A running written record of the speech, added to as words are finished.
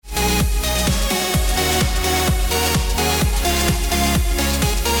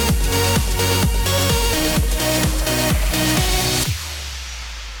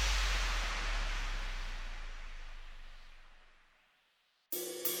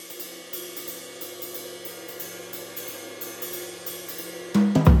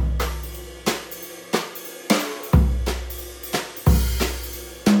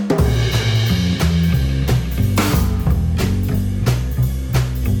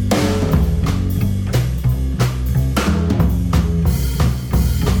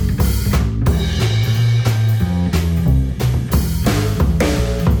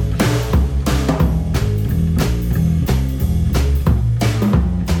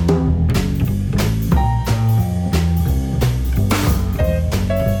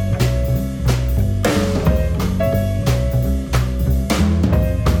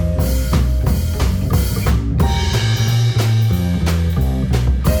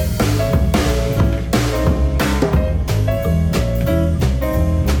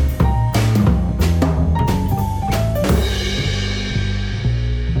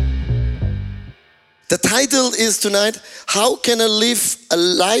title is tonight, how can I live a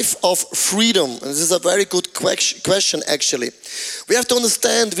life of freedom? And this is a very good question actually. We have to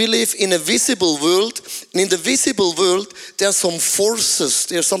understand we live in a visible world, and in the visible world there are some forces,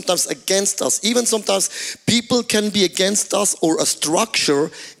 they are sometimes against us. Even sometimes people can be against us, or a structure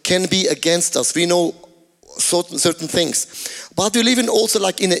can be against us. We know certain things. But we live in also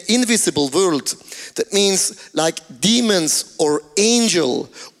like in an invisible world. That means like demons or angel,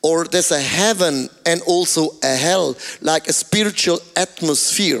 or there's a heaven and also a hell, like a spiritual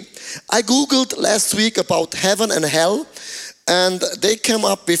atmosphere. I googled last week about heaven and hell, and they came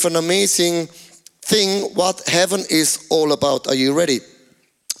up with an amazing thing what heaven is all about. Are you ready?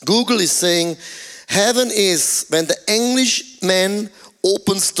 Google is saying heaven is when the Englishman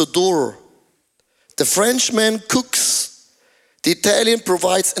opens the door, the Frenchman cooks, the Italian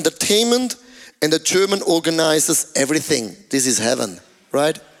provides entertainment, and the German organizes everything. This is heaven,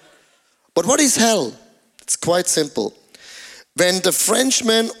 right? But what is hell? It's quite simple. When the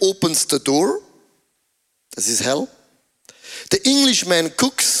Frenchman opens the door, this is hell. The Englishman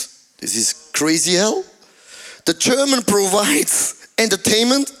cooks, this is crazy hell. The German provides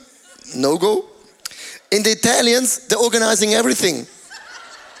entertainment, no go. And the Italians, they're organizing everything.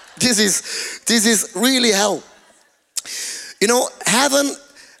 This is really hell. You know, heaven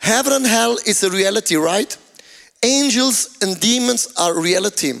and hell is a reality, right? Angels and demons are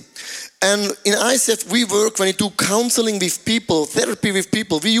reality. And in ICF, we work when we do counseling with people, therapy with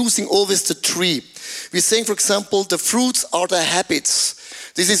people, we're using always the tree. We're saying, for example, the fruits are the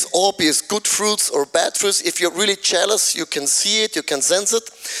habits. This is obvious, good fruits or bad fruits. If you're really jealous, you can see it, you can sense it.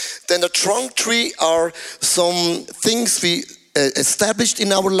 Then the trunk tree are some things we established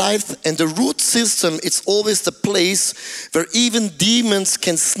in our life, and the root system, it's always the place where even demons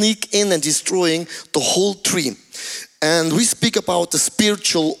can sneak in and destroying the whole tree. And we speak about the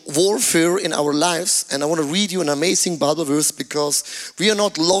spiritual warfare in our lives, and I want to read you an amazing Bible verse, because we are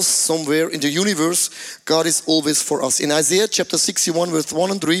not lost somewhere in the universe. God is always for us. In Isaiah chapter 61 verse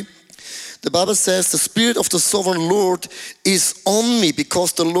 1 and 3, the Bible says, the Spirit of the Sovereign Lord is on me,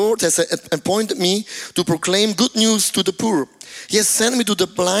 because the Lord has appointed me to proclaim good news to the poor. He has sent me to the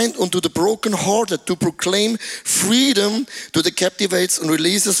blind and to the brokenhearted, to proclaim freedom to the captives and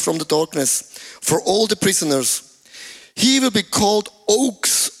releases from the darkness for all the prisoners. He will be called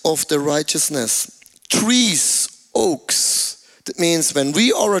oaks of the righteousness. Trees, oaks. That means when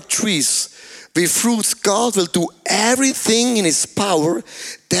we are a trees with fruits, God will do everything in His power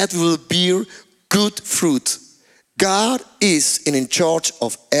that will bear good fruit. God is in charge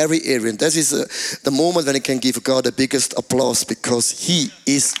of every area. And that is the moment when I can give God the biggest applause, because He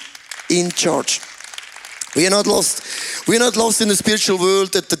is in charge. We are not lost. We are not lost in the spiritual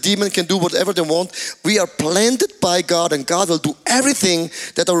world that the demon can do whatever they want. We are planted by God, and God will do everything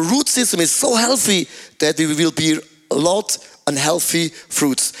that our root system is so healthy that we will bear a lot and healthy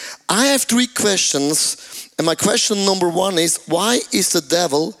fruits. I have 3 questions, and my question number 1 is, why is the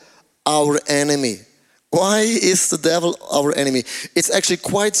devil our enemy? Why is the devil our enemy? It's actually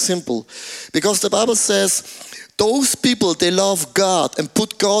quite simple, because the Bible says those people, they love God and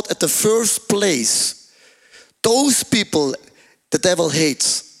put God at the first place. Those people the devil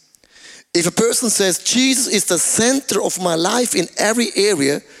hates. If a person says Jesus is the center of my life in every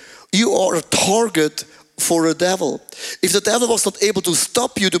area, you are a target for a devil. If the devil was not able to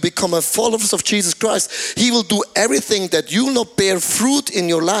stop you to become a follower of Jesus Christ, he will do everything that you will not bear fruit in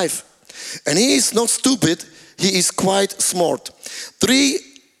your life. And he is not stupid, he is quite smart. 3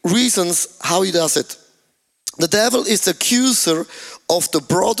 reasons how he does it. The devil is the accuser of the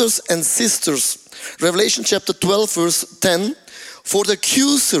brothers and sisters. Revelation chapter 12 verse 10. For the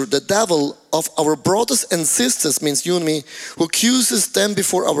accuser, the devil of our brothers and sisters, means you and me, who accuses them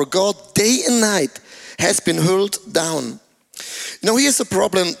before our God day and night, has been hurled down. Now here's a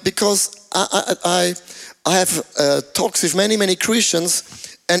problem, because I have talks with many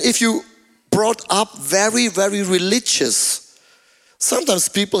Christians, and if you brought up very religious, sometimes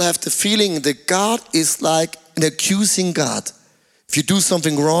people have the feeling that God is like an accusing God. If you do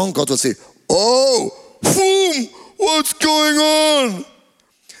something wrong, God will say, oh, what's going on?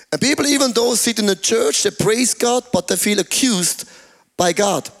 And people, even though sit in the church, they praise God, but they feel accused by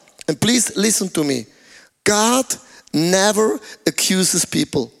God. And please listen to me. God never accuses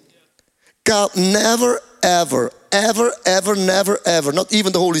people. God never, ever, never, not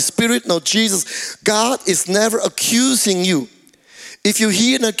even the Holy Spirit, not Jesus. God is never accusing you. If you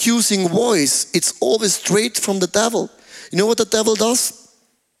hear an accusing voice, it's always straight from the devil. You know what the devil does?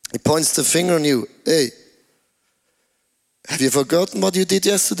 He points the finger on you. Hey, have you forgotten what you did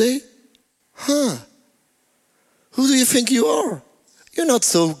yesterday? Who do you think you are? You're not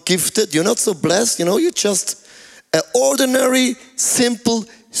so gifted. You're not so blessed. You're just an ordinary, simple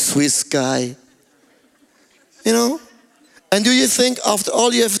Swiss guy. And do you think after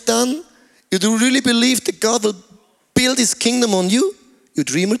all you have done, you do really believe that God will build his kingdom on you? You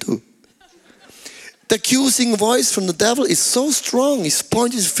dreamer too. The accusing voice from the devil is so strong. He's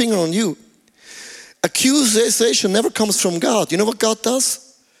pointing his finger on you. Accusation never comes from God. You know what God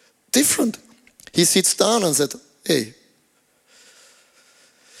does? Different. He sits down and said, hey,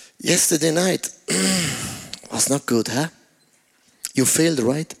 yesterday night was not good, huh? You failed,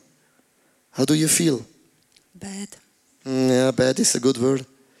 right? How do you feel? Bad. Yeah, bad is a good word.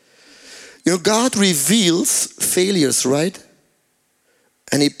 God reveals failures, right?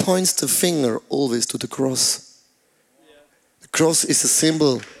 And he points the finger always to the cross. The cross is a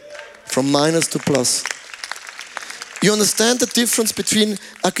symbol from minus to plus. You understand the difference between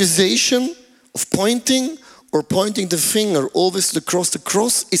accusation of pointing or pointing the finger always to the cross? The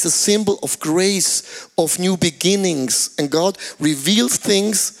cross is a symbol of grace, of new beginnings. And God reveals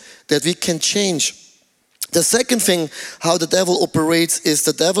things that we can change. The second thing, how the devil operates, is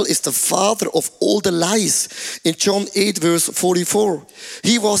the devil is the father of all the lies. In John 8 verse 44,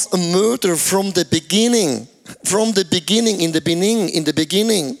 he was a murderer from the beginning. From the beginning, in the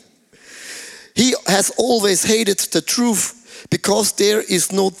beginning. He has always hated the truth because there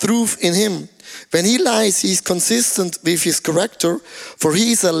is no truth in him. When he lies, he is consistent with his character, for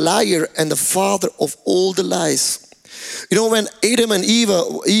he is a liar and the father of all the lies. When Adam and Eve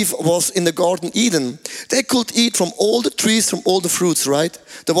was in the Garden Eden, they could eat from all the trees, from all the fruits, right?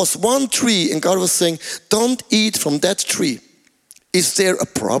 There was one tree and God was saying, don't eat from that tree. Is there a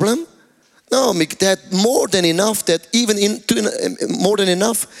problem? No, that more than enough, that even more than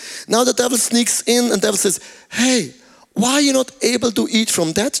enough. Now the devil sneaks in and the devil says, hey, why are you not able to eat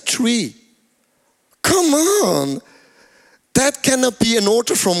from that tree? Come on. That cannot be an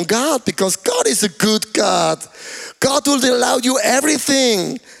order from God because God is a good God. God will allow you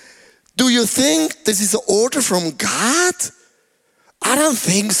everything. Do you think this is an order from God? I don't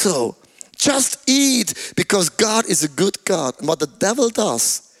think so. Just eat because God is a good God. And what the devil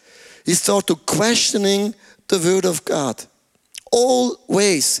does, he starts to questioning the word of God.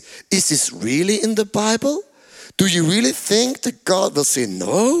 Always, is this really in the Bible? Do you really think that God will say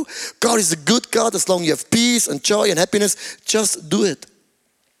no? God is a good God as long as you have peace and joy and happiness. Just do it.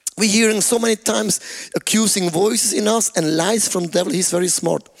 We're hearing so many times accusing voices in us and lies from the devil. He's very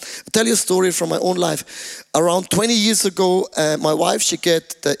smart. I'll tell you a story from my own life. Around 20 years ago, my wife, she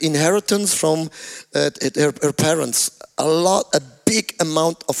get the inheritance from her parents. A big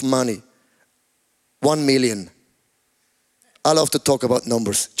amount of money. 1 million. I love to talk about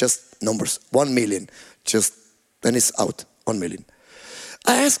numbers, just numbers. 1 million, just then it's out, 1 million.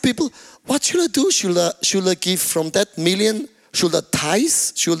 I ask people, what should I do? Should I give from that million? Should I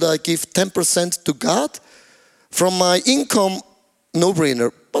tithe? Should I give 10% to God? From my income, no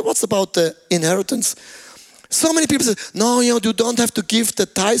brainer. But what's about the inheritance? So many people say, no, you don't have to give the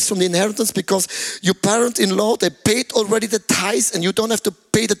tithes from the inheritance because your parent-in-law, they paid already the tithes and you don't have to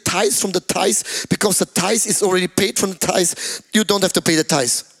pay the tithes from the tithes because the tithes is already paid from the tithes. You don't have to pay the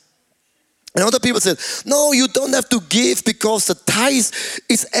tithes. And other people said, no, you don't have to give because the tithe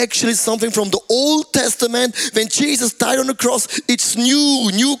is actually something from the Old Testament. When Jesus died on the cross, it's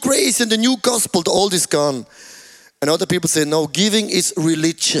new grace in the new gospel. The old is gone. And other people say, no, giving is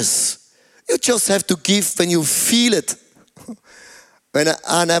religious. You just have to give when you feel it. When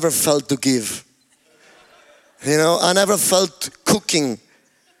I never felt to give. I never felt cooking.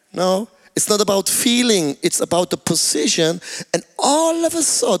 No. It's not about feeling, it's about the position. And all of a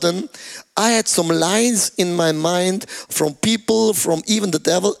sudden, I had some lines in my mind from people, from even the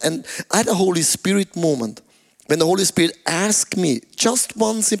devil, and I had a Holy Spirit moment. When the Holy Spirit asked me just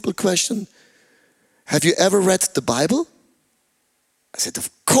one simple question. Have you ever read the Bible? I said, of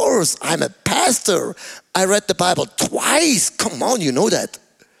course, I'm a pastor. I read the Bible twice. Come on, you know that.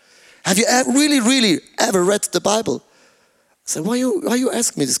 Have you really ever read the Bible? I said, why you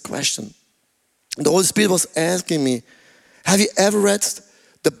ask me this question? And the Holy Spirit was asking me, have you ever read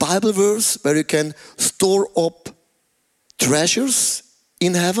the Bible verse where you can store up treasures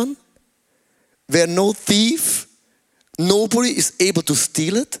in heaven? Where no thief, nobody is able to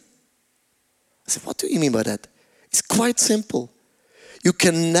steal it? I said, what do you mean by that? It's quite simple. You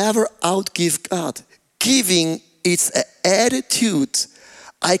can never outgive God. Giving is an attitude.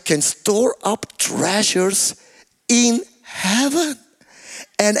 I can store up treasures in heaven.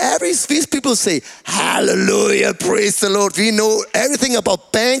 And every Swiss people say, hallelujah, praise the Lord. We know everything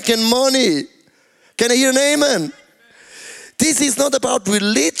about bank and money. Can I hear an amen? This is not about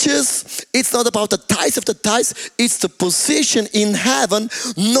religious, it's not about the tithes of the tithes, it's the position in heaven.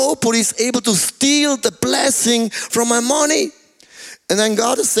 Nobody is able to steal the blessing from my money. And then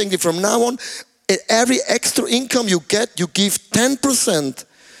God is saying that from now on, every extra income you get, you give 10%.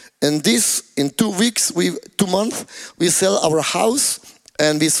 And this, in 2 weeks, 2 months, we sell our house.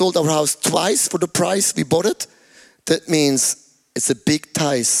 And we sold our house twice for the price we bought it. That means it's a big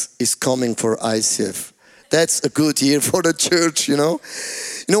tithe is coming for ICF. That's a good year for the church, you know.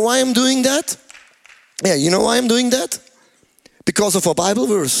 You know why I'm doing that? Yeah, you know why I'm doing that? Because of a Bible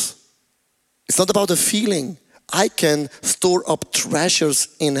verse. It's not about a feeling. I can store up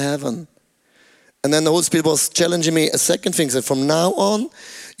treasures in heaven. And then the Holy Spirit was challenging me a second thing. So from now on,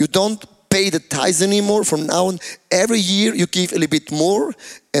 you don't pay the tithes anymore. From now on, every year you give a little bit more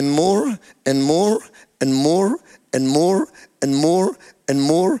and more and more and more and more and more and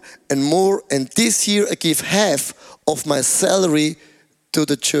more and more. And this year I give half of my salary to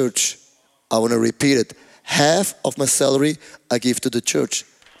the church. I want to repeat it. Half of my salary I give to the church.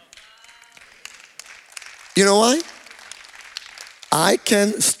 You know why? I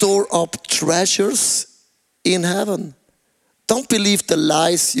can store up treasures in heaven. Don't believe the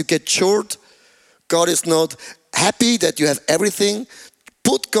lies. You get short. God is not happy that you have everything.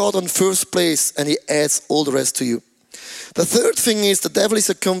 Put God on first place and He adds all the rest to you. The third thing is the devil is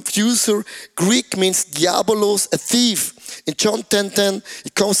a confuser. Greek means diabolos, a thief. In John 10:10, he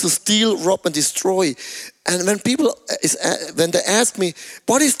comes to steal, rob and destroy. And when they ask me,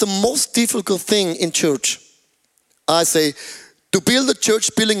 what is the most difficult thing in church? I say, to build a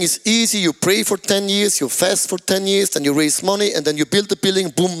church building is easy. You pray for 10 years, you fast for 10 years, then you raise money, and then you build the building,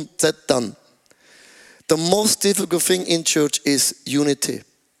 boom, that's done. The most difficult thing in church is unity.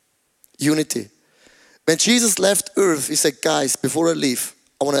 Unity. When Jesus left earth, He said, guys, before I leave,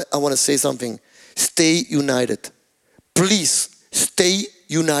 I want to say something. Stay united. Please, stay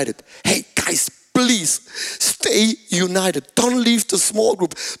united. Hey, guys, please, stay united. Don't leave the small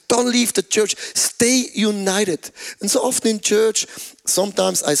group. Don't leave the church. Stay united. And so often in church,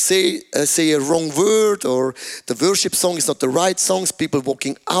 sometimes I say a wrong word, or the worship song is not the right songs. People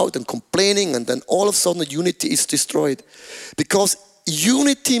walking out and complaining, and then all of a sudden the unity is destroyed. Because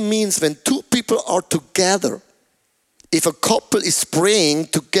unity means when two people are together. If a couple is praying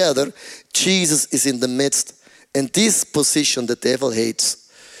together, Jesus is in the midst. And this position the devil hates.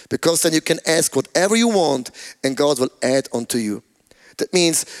 Because then you can ask whatever you want and God will add onto you. That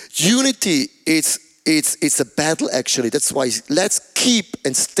means unity, it's a battle actually. That's why let's keep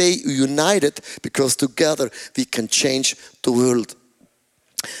and stay united, because together we can change the world.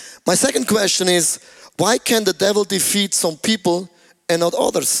 My second question is, why can the devil defeat some people and not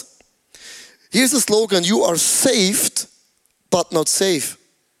others? Here's the slogan: you are saved but not safe.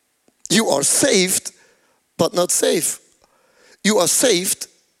 You are saved but not safe. You are saved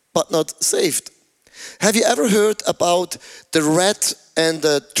but not saved. Have you ever heard about the rat and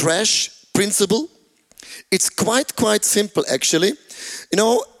the trash principle? It's quite simple actually. You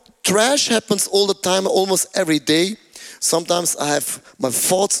know, trash happens all the time, almost every day. Sometimes I have my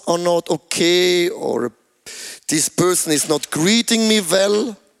thoughts are not okay, or this person is not greeting me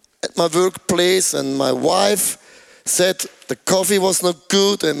well at my workplace, and my wife said the coffee was not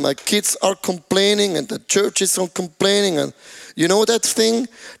good, and my kids are complaining, and the church is complaining, and you know that thing?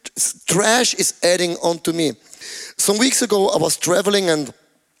 Trash is adding on to me. Some weeks ago I was traveling, and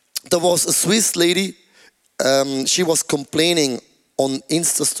there was a Swiss lady. She was complaining on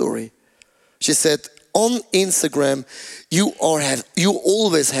Insta story. She said, on Instagram, you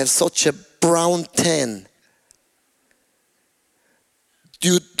always have such a brown tan.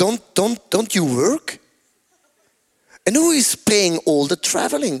 Don't you work? And who is paying all the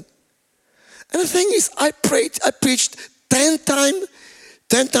traveling? And the thing is, I preached 10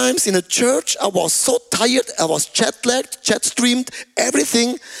 times in a church. I was so tired. I was jet-lagged, jet-streamed,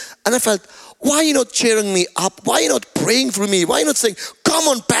 everything. And I felt, why are you not cheering me up? Why are you not praying for me? Why are you not saying, come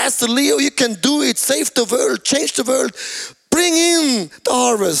on, Pastor Leo, you can do it. Save the world, change the world. Bring in the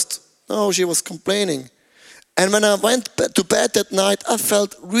harvest. No, she was complaining. And when I went to bed that night, I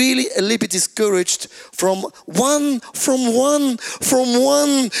felt really a little bit discouraged from one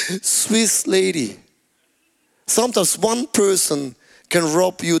Swiss lady. Sometimes one person can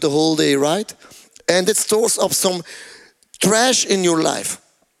rob you the whole day, right? And it stores up some trash in your life.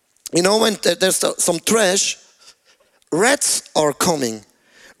 You know, when there's some trash, rats are coming.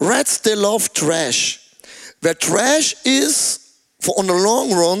 Rats, they love trash. Where trash is, on the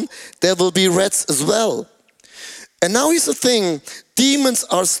long run, there will be rats as well. And now here's the thing, demons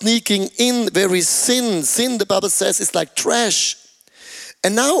are sneaking in where is sin. Sin, the Bible says, is like trash.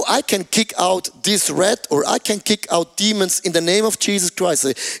 And now I can kick out this rat, or I can kick out demons in the name of Jesus Christ.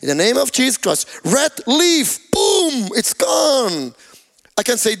 In the name of Jesus Christ, rat, leave, boom, it's gone. I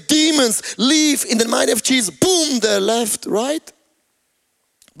can say, demons, leave in the mighty of Jesus, boom, they're left, right?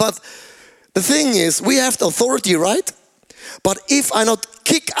 But the thing is, we have the authority, right? But if I not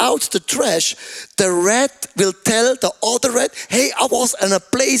kick out the trash, the rat will tell the other rat, hey, I was in a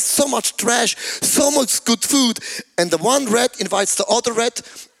place, so much trash, so much good food. And the one rat invites the other rat,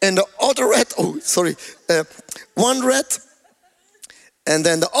 and the other rat, one rat, and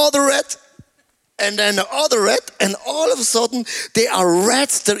then the other rat, and then the other rat, and all of a sudden, they are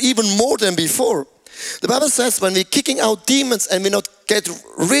rats, they're even more than before. The Bible says when we're kicking out demons and we not get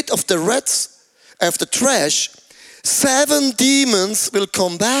rid of the rats, of the trash, 7 demons will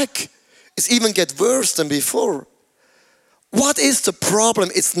come back. It's even get worse than before. What is the problem?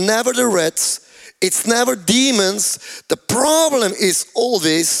 It's never the rats. It's never demons. The problem is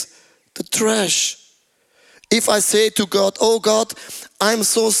always the trash. If I say to God, oh God, I'm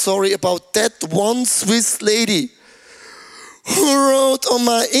so sorry about that one Swiss lady who wrote on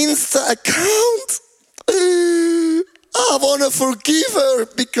my Insta account, I want to forgive her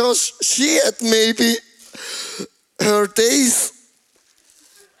because she had maybe her days,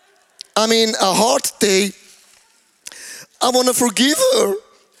 a hard day. I want to forgive her.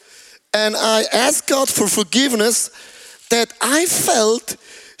 And I ask God for forgiveness that I felt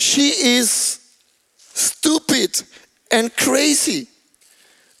she is stupid and crazy.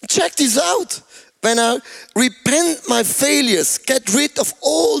 Check this out. When I repent my failures, get rid of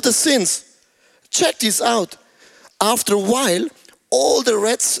all the sins. Check this out. After a while, all the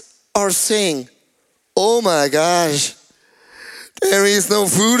rats are saying, oh my gosh, there is no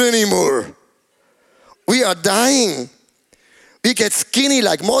food anymore. We are dying. We get skinny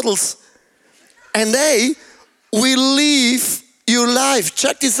like models. And they will leave your life.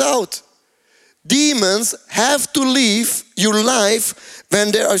 Check this out. Demons have to leave your life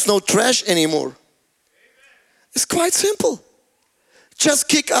when there is no trash anymore. It's quite simple. Just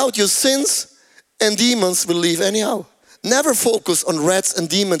kick out your sins and demons will leave anyhow. Never focus on rats and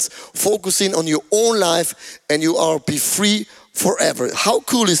demons. Focusing on your own life and you are be free forever. How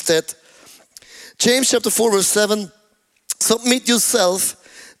cool is that? James chapter 4 verse 7. Submit yourself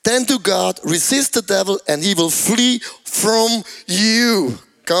then to God. Resist the devil and he will flee from you.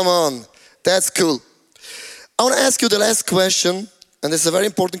 Come on. That's cool. I want to ask you the last question. And this is a very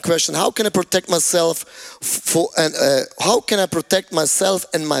important question. How can I protect myself how can I protect myself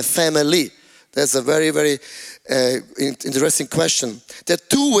and my family? That's a very, very interesting question. There are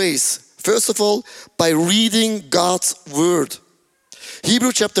 2 ways. First of all, by reading God's word.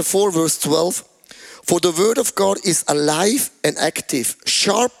 Hebrews chapter 4 verse 12. For the word of God is alive and active,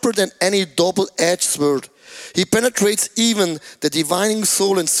 sharper than any double-edged sword. He penetrates even the dividing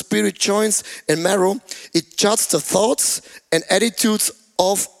soul and spirit, joints and marrow. It judges the thoughts and attitudes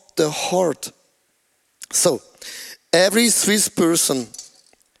of the heart. So, every Swiss person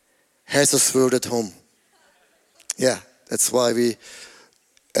has a sword at home. Yeah, that's why we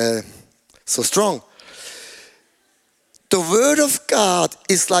so strong. The word of God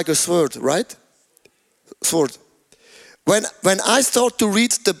is like a sword, right? Sword. When I start to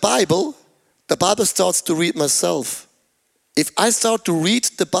read the Bible starts to read myself. If I start to read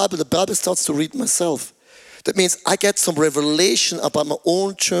the Bible starts to read myself. That means I get some revelation about my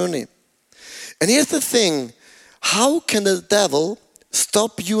own journey. And here's the thing. How can the devil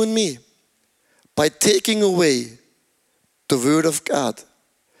stop you and me? By taking away the word of God.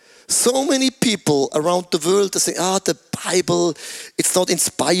 So many people around the world, they say, the Bible, it's not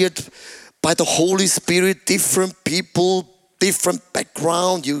inspired by the Holy Spirit, different people, different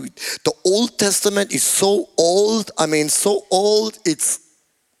background. The Old Testament is so old. So old, it's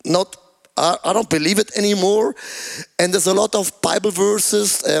not, I don't believe it anymore. And there's a lot of Bible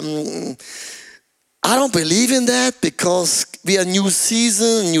verses. I don't believe in that because we are new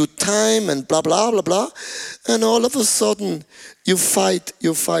season, new time, and blah, blah, blah, blah. And all of a sudden, you fight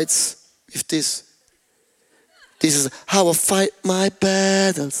with this. This is how I fight my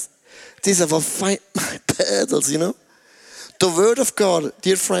battles. This is how I fight my battles, The word of God,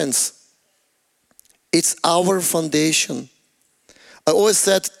 dear friends, it's our foundation. I always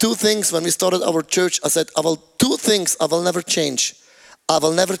said 2 things when we started our church. I said, 2 things I will never change. I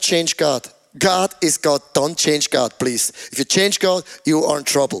will never change God. God is God. Don't change God, please. If you change God, you are in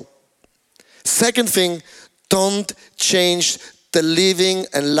trouble. Second thing, don't change the living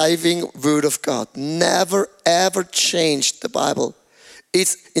and living word of God. Never, ever change the Bible.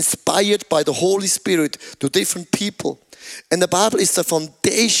 It's inspired by the Holy Spirit to different people. And the Bible is the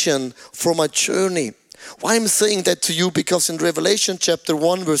foundation for my journey. Why I'm saying that to you? Because in Revelation chapter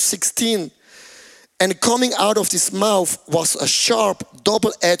 1 verse 16, and coming out of his mouth was a sharp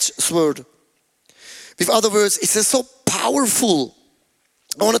double-edged sword. With other words, it's so powerful.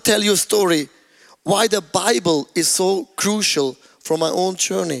 I want to tell you a story why the Bible is so crucial for my own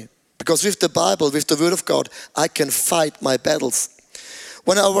journey. Because with the Bible, with the Word of God, I can fight my battles.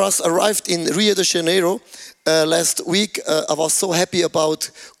 When I arrived in Rio de Janeiro last week, I was so happy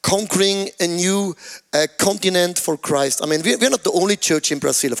about conquering a new continent for Christ. I mean, we're not the only church in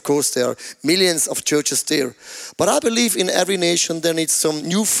Brazil. Of course, there are millions of churches there. But I believe in every nation there needs some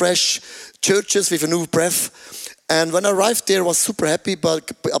new, fresh churches with a new breath. And when I arrived there, I was super happy.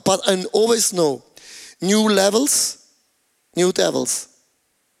 But I always know, new levels, new devils.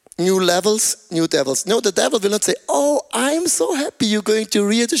 New levels, new devils. No, the devil will not say, oh, I'm so happy you're going to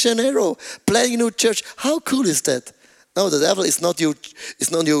Rio de Janeiro, planning a new church. How cool is that? No, the devil is not your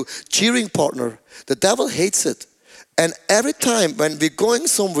cheering partner. The devil hates it. And every time when we're going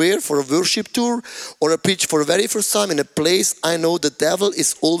somewhere for a worship tour or a preach for the very first time in a place, I know the devil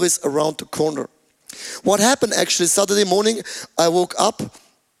is always around the corner. What happened actually, Saturday morning, I woke up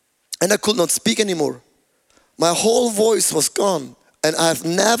and I could not speak anymore. My whole voice was gone. And I've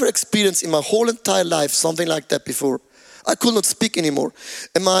never experienced in my whole entire life something like that before. I could not speak anymore.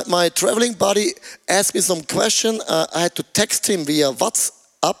 And my traveling buddy asked me some question. I had to text him via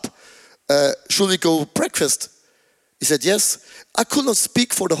WhatsApp. Should we go breakfast? He said yes. I could not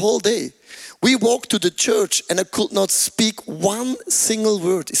speak for the whole day. We walked to the church and I could not speak one single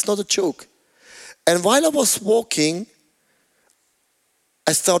word. It's not a joke. And while I was walking,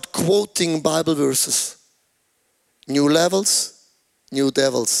 I started quoting Bible verses. New levels, new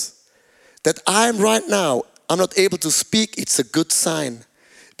devils. That I'm right now, I'm not able to speak, it's a good sign.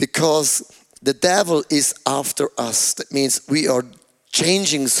 Because the devil is after us. That means we are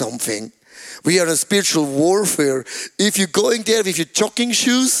changing something. We are in spiritual warfare. If you're going there with your jogging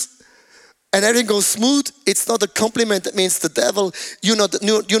shoes and everything goes smooth, it's not a compliment. That means the devil, you're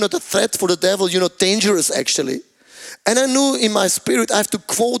not a threat for the devil, you're not dangerous actually. And I knew in my spirit I have to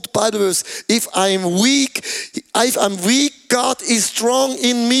quote Bible verse. If I'm weak, God is strong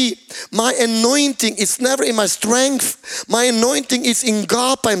in me. My anointing is never in my strength. My anointing is in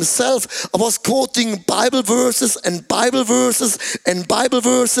God by himself. I was quoting Bible verses and Bible verses and Bible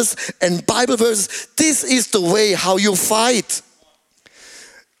verses and Bible verses. This is the way how you fight.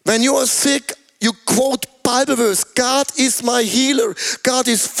 When you are sick, you quote Bible verse. God is my healer. God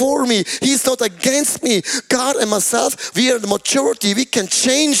is for me. He's not against me. God and myself, we are the majority. We can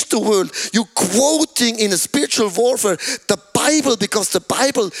change the world. You're quoting in a spiritual warfare the Bible, because the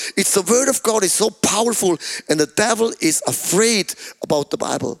Bible, it's the word of God, is so powerful, and the devil is afraid about the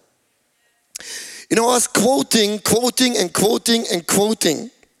Bible. You know, I was quoting. And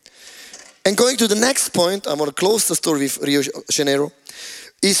going to the next point, I'm going to close the story with Rio de Janeiro,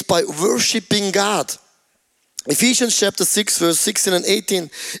 is by worshiping God. Ephesians chapter 6 verse 16 and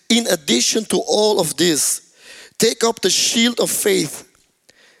 18. In addition to all of this, take up the shield of faith.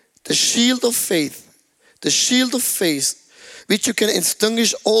 The shield of faith. The shield of faith, which you can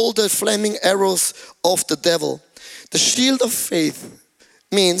extinguish all the flaming arrows of the devil. The shield of faith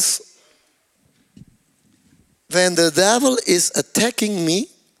means when the devil is attacking me,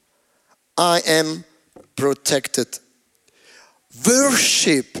 I am protected.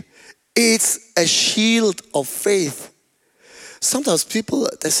 Worship is a shield of faith. Sometimes people,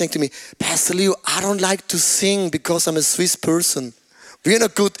 they say to me, Pastor Leo, I don't like to sing because I'm a Swiss person. We're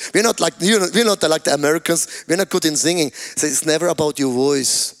not good. We're not like the Americans. We're not good in singing. So it's never about your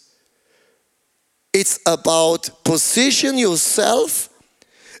voice. It's about position yourself,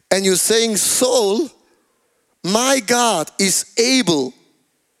 and you're saying, soul, my God is able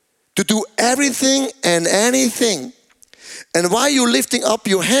to do everything and anything. And while you're lifting up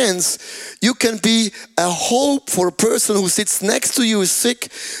your hands, you can be a hope for a person who sits next to you, is sick.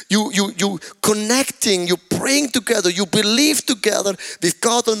 You connecting, you praying together, you believe together with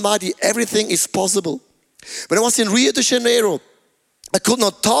God Almighty. Everything is possible. When I was in Rio de Janeiro, I could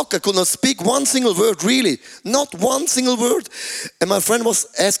not talk, I could not speak one single word, really. Not one single word. And my friend was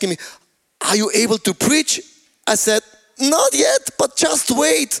asking me, are you able to preach? I said, not yet, but just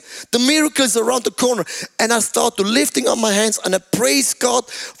wait. The miracle is around the corner. And I started lifting up my hands and I praise God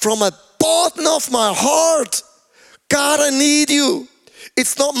from a bottom of my heart. God, I need you.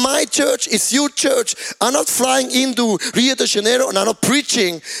 It's not my church, it's your church. I'm not flying into Rio de Janeiro and I'm not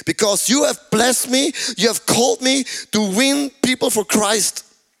preaching because you have blessed me. You have called me to win people for Christ.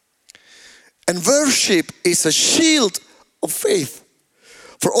 And worship is a shield of faith.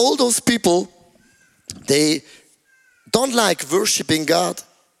 For all those people, they don't like worshiping God.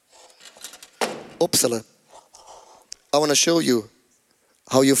 Uppsala. I want to show you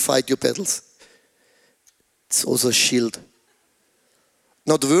how you fight your battles. It's also a shield.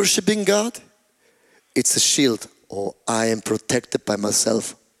 Not worshiping God, it's a shield. Oh, I am protected by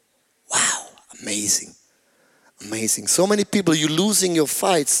myself. Wow, amazing. Amazing. So many people, you're losing your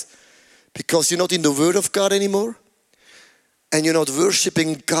fights because you're not in the Word of God anymore. And you're not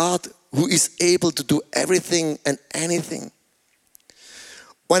worshiping God who is able to do everything and anything.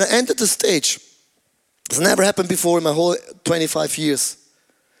 When I entered the stage, it's never happened before in my whole 25 years.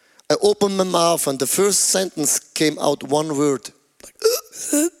 I opened my mouth and the first sentence came out one word. Like,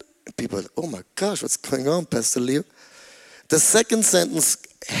 people are like, oh my gosh, what's going on, Pastor Leo? The second sentence,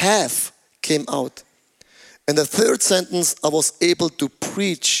 half came out. And the third sentence, I was able to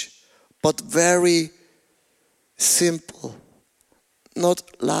preach, but very simple, not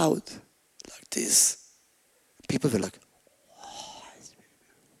loud, like this. People were like, oh.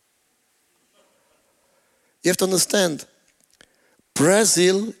 You have to understand,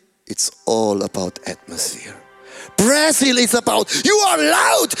 Brazil, it's all about atmosphere. Brazil is about, you are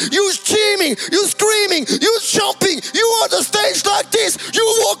loud, you're screaming, you're screaming, you're jumping, you on the stage like this, you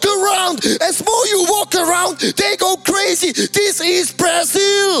walk around. As more you walk around, they go crazy. This is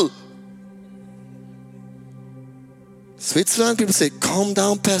Brazil. Switzerland, people say, calm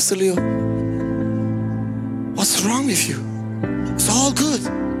down, Pastor Leo. What's wrong with you? It's all good.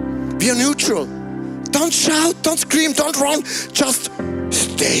 Be neutral. Don't shout, don't scream, don't run, just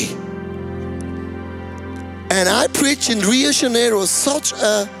stay. And I preached in Rio de Janeiro such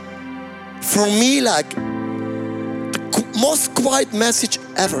a, for me, like, the most quiet message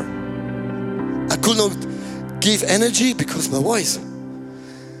ever. I could not give energy because of my voice.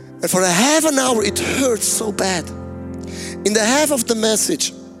 And for a half an hour, it hurt so bad. In the half of the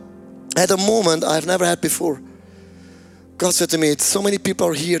message, I had a moment I've never had before. God said to me, so many people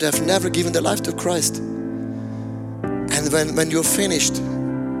are here that have never given their life to Christ. And when you're finished,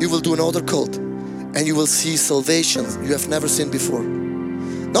 you will do another cult. And you will see salvation you have never seen before.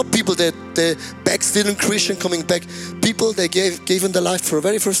 Not people that the backslidden Christian coming back. People that gave in their life for the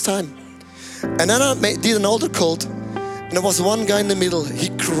very first time. And then I did an altar cult. And there was one guy in the middle. He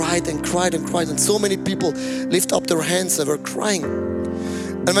cried and cried and cried. And so many people lift up their hands and were crying.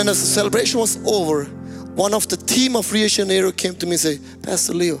 And when the celebration was over, one of the team of Rio de Janeiro came to me and said,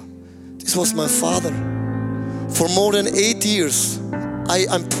 Pastor Leo, this was my father. For more than 8 years,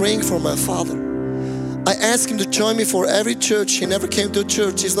 I'm praying for my father. I asked him to join me for every church. He never came to a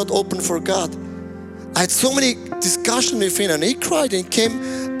church. He's not open for God. I had so many discussions with him and he cried and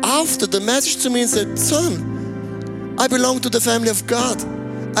came after the message to me and said, son, I belong to the family of God.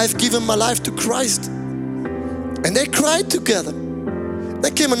 I've given my life to Christ. And they cried together.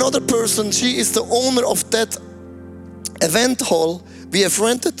 Then came another person. She is the owner of that event hall we have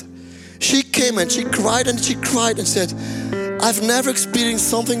rented. She came and she cried and she cried and said, I've never experienced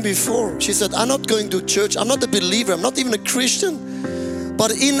something before. She said, I'm not going to church. I'm not a believer. I'm not even a Christian.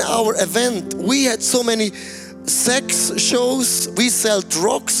 But in our event, we had so many sex shows. We sell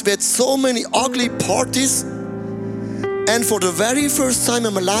drugs. We had so many ugly parties. And for the very first time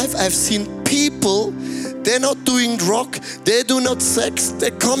in my life, I've seen people, they're not doing drug. They do not sex.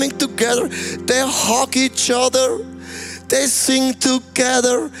 They're coming together. They hug each other. They sing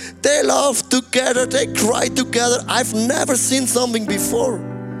together, they laugh together, they cry together. I've never seen something before.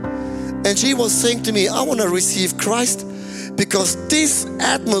 And she was saying to me, I want to receive Christ because this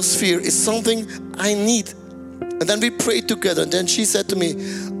atmosphere is something I need. And then we prayed together and then she said to me,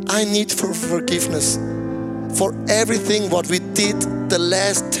 I need for forgiveness for everything what we did the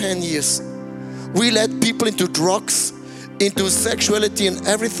last 10 years. We led people into drugs, into sexuality and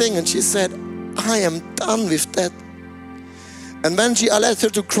everything. And she said, I am done with that. And when I led her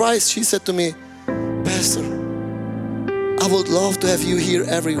to Christ, she said to me, Pastor, I would love to have you here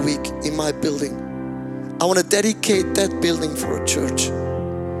every week in my building. I want to dedicate that building for a church.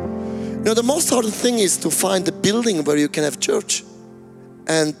 You know, the most hard thing is to find a building where you can have church.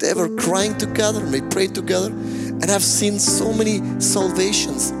 And they were crying together and we prayed together. And I've seen so many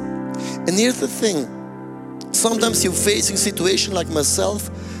salvations. And here's the thing. Sometimes you're facing a situation like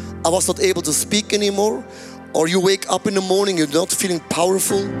myself. I was not able to speak anymore. Or you wake up in the morning, you're not feeling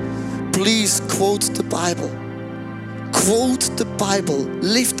powerful. Please quote the Bible. Quote the Bible.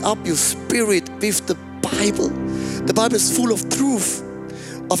 Lift up your spirit with the Bible. The Bible is full of truth,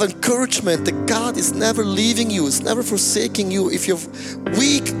 of encouragement that God is never leaving you, is never forsaking you. If you're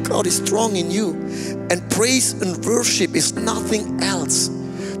weak, God is strong in you. And praise and worship is nothing else.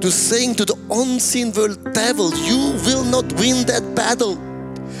 To saying to the unseen world, devil, you will not win that battle.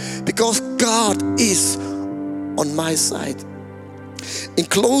 Because God is on my side. In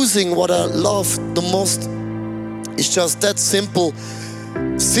closing, what I love the most is just that simple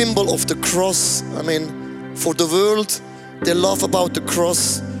symbol of the cross. I mean, for the world, they love about the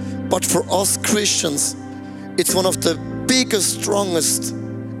cross, but for us Christians, it's one of the biggest, strongest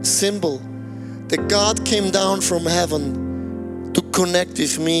symbol that God came down from heaven to connect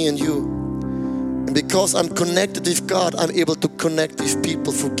with me and you. And because I'm connected with God, I'm able to connect with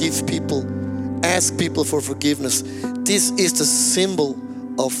people, forgive people, ask people for forgiveness. This is the symbol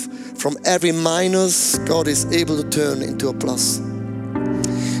of, from every minus, God is able to turn into a plus.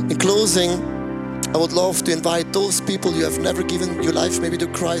 In closing, I would love to invite those people you have never given your life maybe to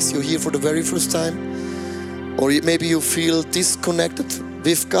Christ. You're here for the very first time, or maybe you feel disconnected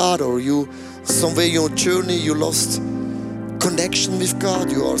with God, or you somewhere in your journey you lost connection with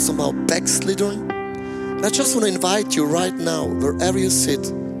God, you are somehow backslidden. And I just want to invite you right now, wherever you sit,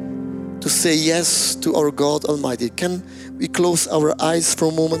 to say yes to our God Almighty. Can we close our eyes for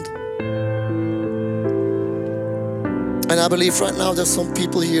a moment? And I believe right now there's some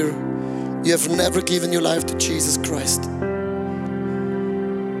people here, you have never given your life to Jesus Christ.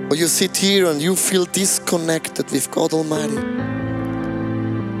 Or you sit here and you feel disconnected with God Almighty.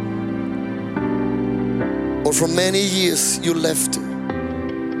 Or for many years you left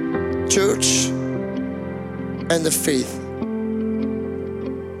church and the faith.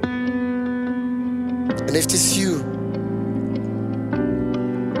 And if this is you,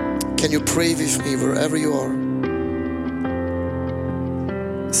 can you pray with me wherever you are?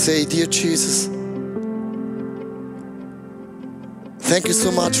 Say, dear Jesus, thank you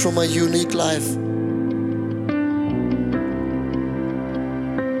so much for my unique life.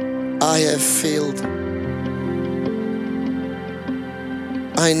 I have failed.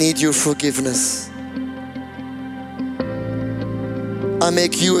 I need your forgiveness. I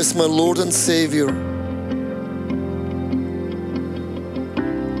make you as my Lord and Savior.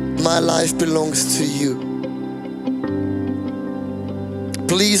 My life belongs to you.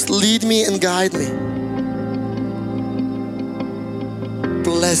 Please lead me and guide me.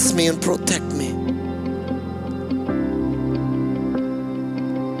 Bless me and protect me.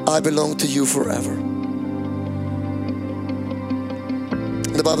 I belong to you forever.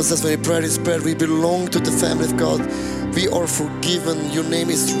 The Bible says when we pray this prayer, we belong to the family of God. We are forgiven. Your name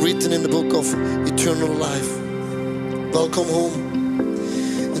is written in the book of eternal life. Welcome home.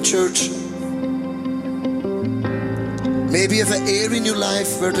 In church, maybe you have an area in your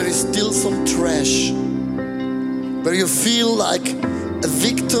life where there is still some trash, where you feel like a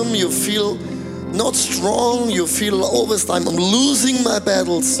victim, you feel not strong, you feel always I'm losing my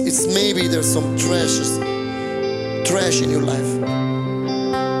battles. It's maybe there's some trash in your life.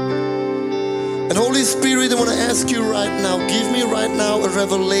 And Holy Spirit, I want to ask you right now, give me right now a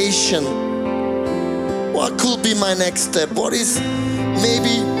revelation. What could be my next step? What is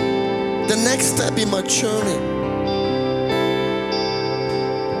maybe the next step in my journey?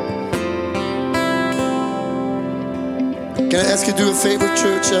 Can I ask you to do a favor,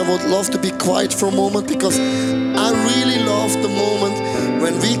 church? I would love to be quiet for a moment, because I really love the moment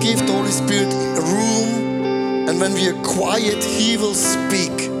when we give the Holy Spirit a room, and when we are quiet, He will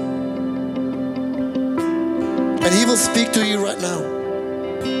speak. And He will speak to you right now.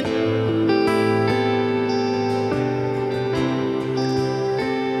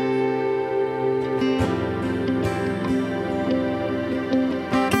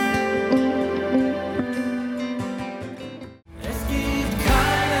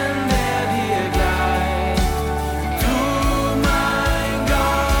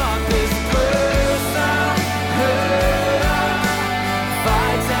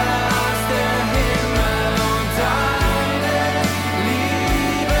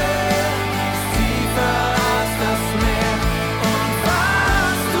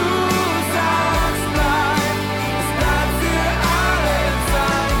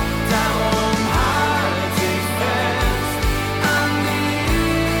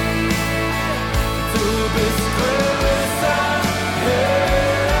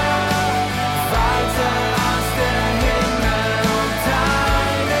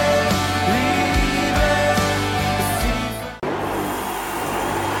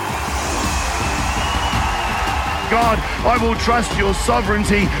 God, I will trust your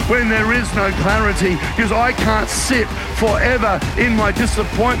sovereignty when there is no clarity, because I can't sit forever in my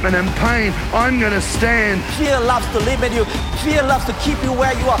disappointment and pain. I'm going to stand. Fear loves to limit you. Fear loves to keep you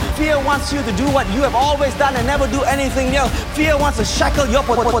where you are. Fear wants you to do what you have always done and never do anything else. Fear wants to shackle your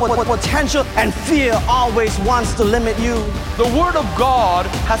potential, and fear always wants to limit you. The Word of God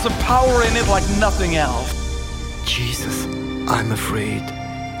has a power in it like nothing else. Jesus, I'm afraid.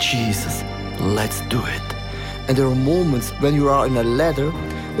 Jesus, let's do it. And there are moments when you are in a ladder,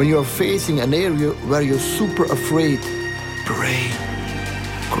 when you are facing an area where you're super afraid. Pray,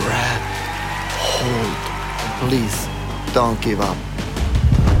 grab, hold, and please don't give up.